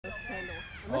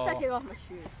Unless I take off my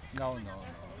shoes. No.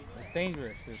 It's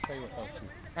dangerous to play without shoes.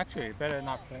 Actually, you better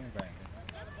not play Brandon.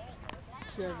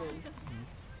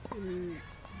 7.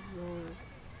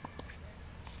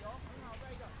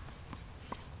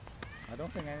 I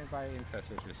don't think anybody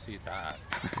interested to see that.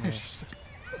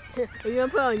 Are you gonna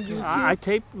put it on YouTube? I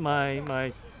taped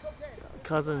my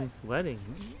cousin's wedding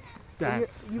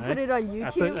dance. You put it on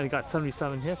YouTube? I got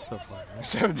 77 hits so far.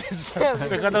 Right?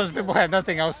 Because those people had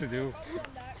nothing else to do.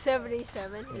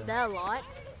 77? Is that a lot?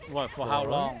 What, for how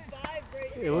long?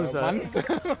 It was a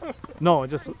month? No,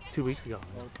 just 2 weeks ago.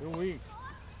 Oh, 2 weeks.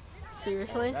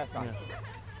 Seriously? That's not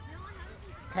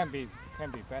can be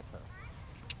better.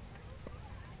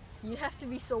 You have to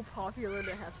be so popular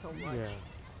to have so much. Yeah.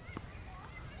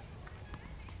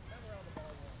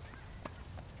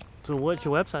 So what's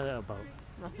your website about?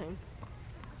 Nothing.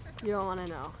 You don't want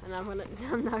to know, and I'm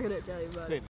not gonna tell you about it.